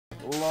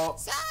Oh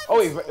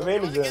wait,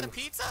 Raymond's get a in.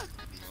 pizza?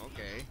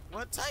 Okay.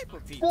 What type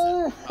of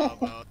pizza? How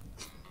about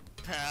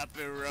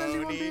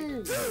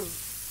pepperoni?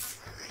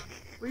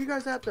 Where you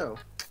guys at though?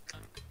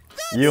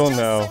 You'll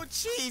know. So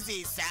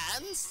cheesy,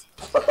 Sans.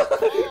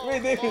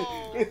 Wait, David,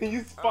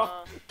 you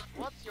spot.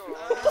 What's your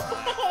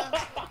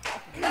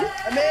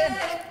I'm in!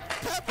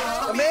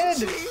 I'm in!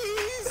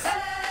 Cheese.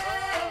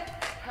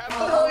 What the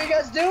hell are you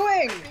guys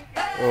doing?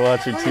 We're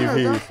watching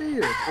TV.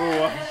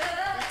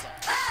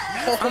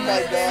 Oh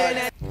my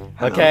god.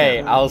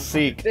 Okay, I'll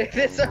seek. This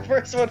is our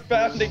first one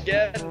found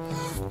again.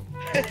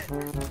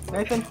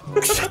 Nathan?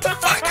 Shut the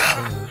fuck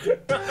up.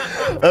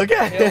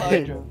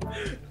 Okay.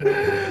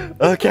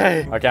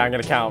 Okay, I'm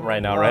gonna count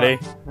right now. Ready?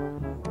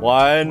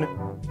 1,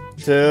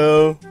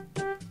 2,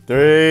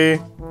 3,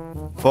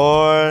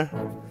 4,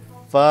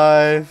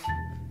 5,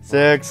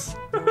 6,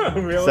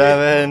 Really?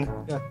 7,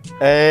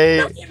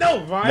 8,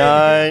 No,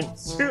 Ryan. 9,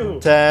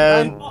 Shoot.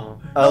 10,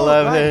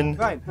 11,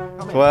 Ryan,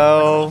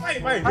 12,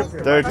 Ryan,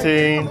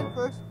 13,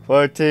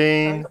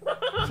 14,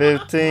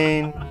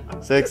 15,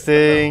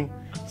 16,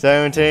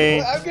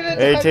 17,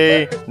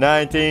 18,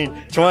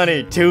 19,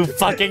 20. Too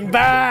fucking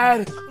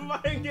bad!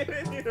 Ryan, get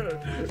in here.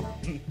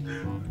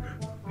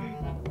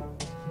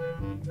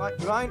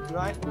 Ryan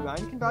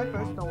can die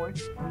first, don't worry.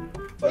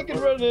 Fucking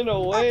running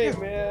away,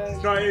 man.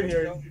 Try in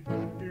here.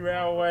 You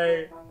ran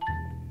away.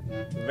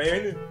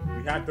 Raymond,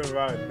 we have to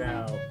run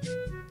now.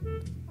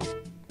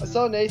 I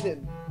saw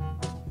Nathan.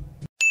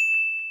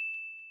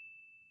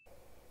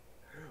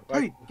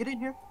 Hey, get in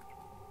here.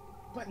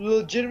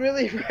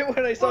 Legitimately, right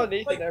when I saw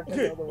Nathan, I ran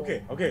the other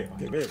way. Okay,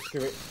 wait.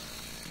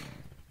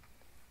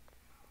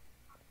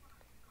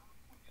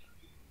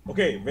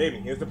 Okay,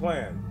 Raven, here's the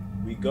plan.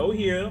 We go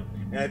here,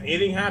 and if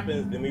anything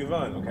happens, then we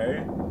run,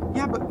 okay?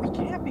 Yeah, but we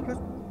can't because...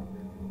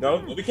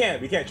 No, we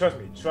can't, trust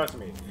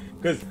me.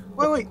 Cause...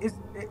 Wait,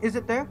 is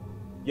it there?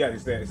 Yeah,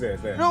 it's there.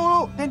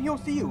 No, then he'll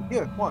see you.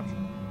 Here, watch.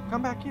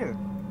 Come back here.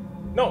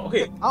 No,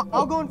 okay.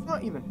 I'll go in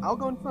front even. I'll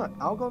go in front.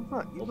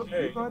 You go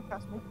ahead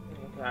past me.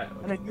 Okay.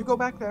 And then you go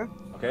back there.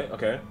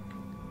 Okay.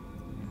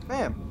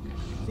 Bam.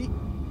 See?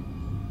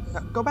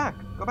 Now, go back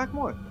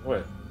more.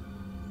 What?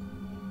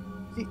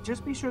 See,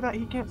 just be sure that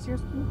he can't see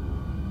us.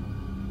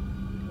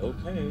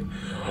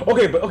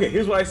 Okay,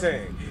 here's what I'm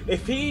saying.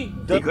 If he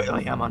does...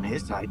 Secretly, I'm on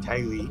his side,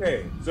 Tyree.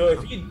 Okay, so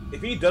if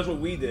he does what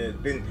we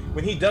did, then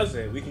when he does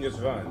it, we can just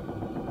run.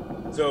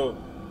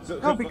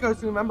 No,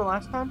 because remember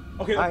last time?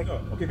 Okay,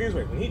 okay, this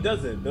way. When he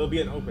does it, there'll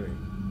be an opening.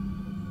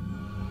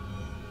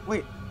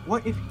 Wait,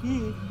 what if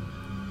he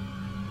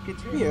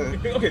gets here?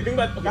 Okay, think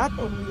about... Okay, That's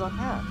when we got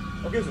half.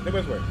 Okay, so think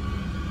about this way.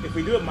 If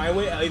we do it my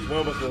way, at least one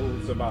of us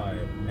will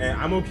survive. And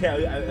I'm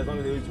okay as long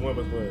as at least one of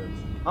us lives.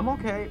 I'm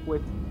okay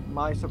with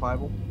my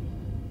survival.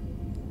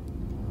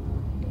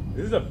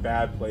 This is a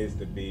bad place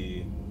to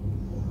be.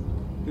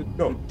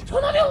 No,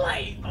 turn on your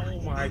light! Oh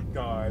my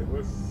god,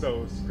 we're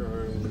so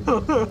screwed.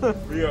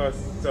 We are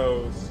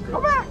so screwed.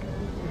 Go back!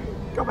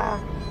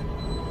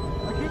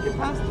 I can't get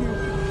past you.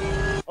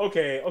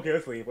 Okay,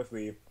 let's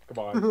leave. Come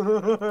on.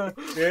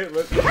 Yeah,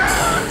 let's...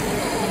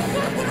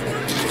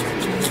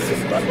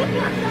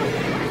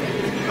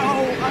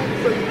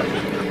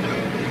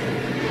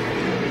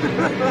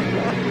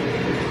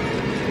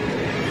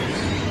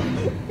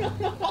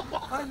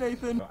 Hi,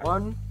 Nathan.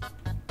 1,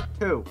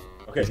 2.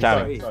 Okay,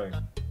 Starting. 3,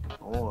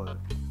 4,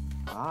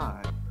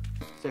 5,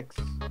 6,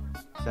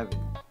 7,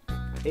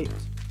 8,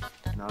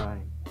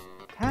 9,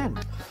 10.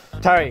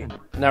 Tari,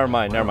 never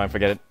mind,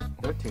 forget it.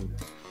 13,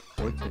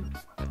 14,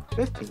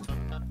 15,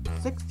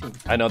 16.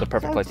 I know the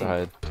perfect place to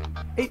hide.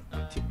 18,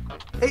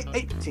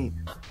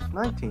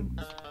 19,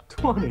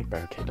 20.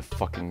 Barricade the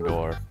fucking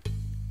door.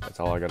 That's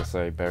all I gotta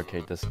say.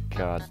 Barricade this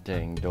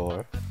goddamn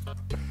door.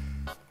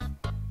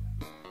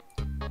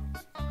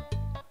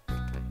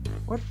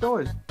 What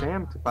door is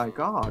damned by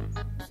God?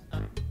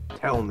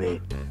 Tell me.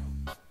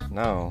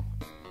 No.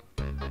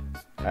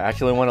 I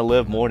actually want to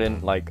live more than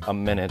like a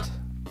minute.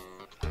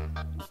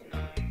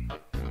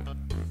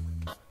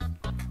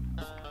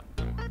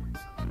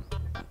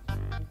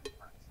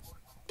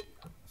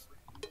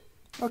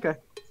 Okay, I'm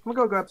gonna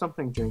go grab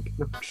something to drink.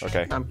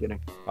 Okay. I'm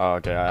kidding. Oh,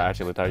 okay. I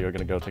actually thought you were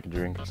gonna go take a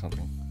drink or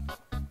something.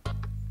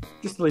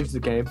 Just leaves the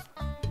game.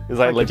 It's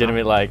like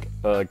legitimate, like,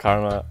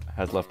 Karma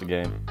has left the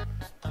game.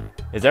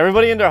 Is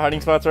everybody in their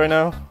hiding spots right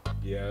now?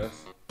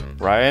 Yes.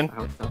 Ryan? I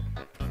hope so.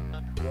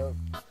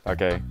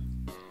 Okay.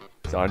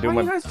 So I'm Why doing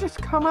don't my... you guys just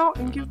come out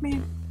and give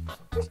me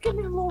a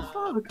little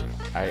hug?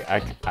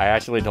 I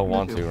actually don't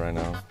want to right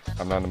now.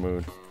 I'm not in the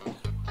mood.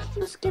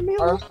 Just give me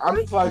a little I'm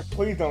just like,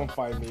 please don't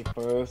fight me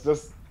first.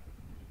 Just...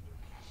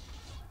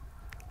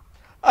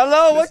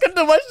 Hello, welcome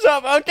to my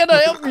shop. How can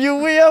I help you?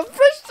 We have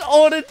fresh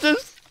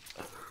oranges.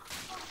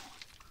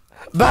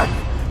 Back,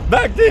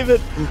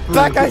 David.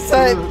 Back, I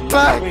say,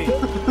 back.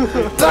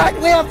 Back.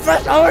 We have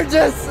fresh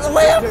oranges.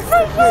 We have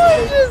fresh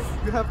oranges.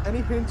 Do you have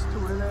any hints to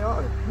where they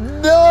are?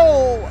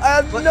 No, I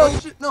have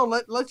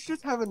no. Let's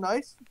just have a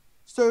nice.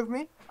 Serve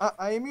me.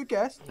 I am your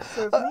guest.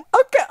 Serve me.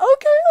 Okay.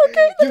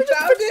 You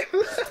found him?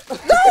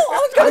 No, I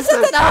was gonna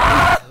say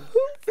that.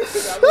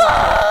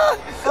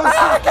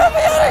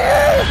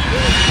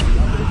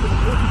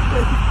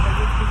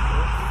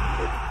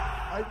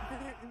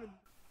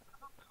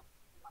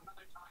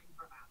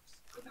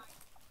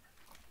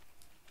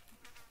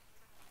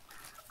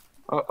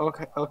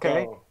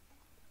 Okay. Go.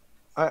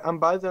 I'm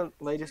by the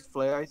latest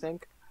flare, I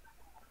think.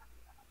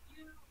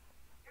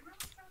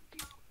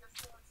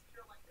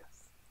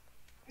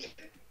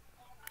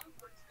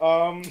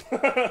 Oh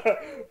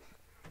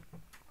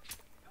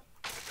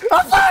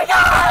my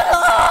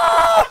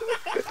god!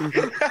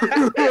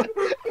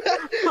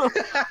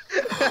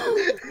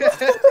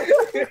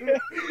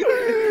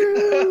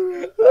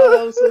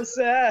 Oh, I'm so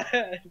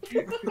sad.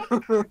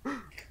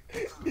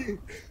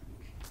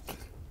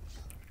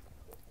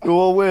 Who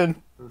will win?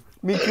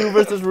 Miku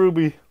versus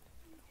Ruby.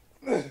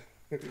 I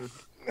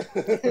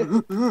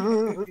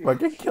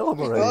can kill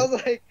him I already. was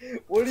like,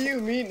 what do you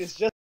mean? It's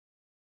just.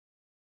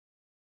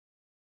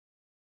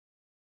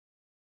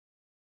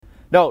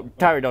 No,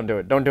 Tyree, don't do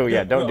it. Don't do it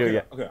yet. Don't do it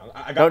yet. Okay,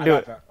 I Don't do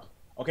got it. that.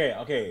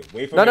 Okay,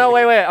 wait for No, me. no,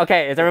 wait.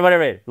 Okay, is everybody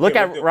ready? Look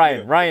Yeah, at wait, Ryan.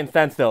 wait. Ryan,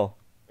 stand still.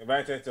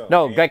 Right, so,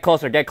 No, okay. get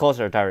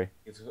closer, Tyree.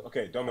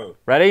 Okay, don't move.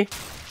 Ready?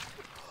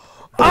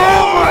 Oh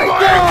my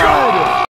god!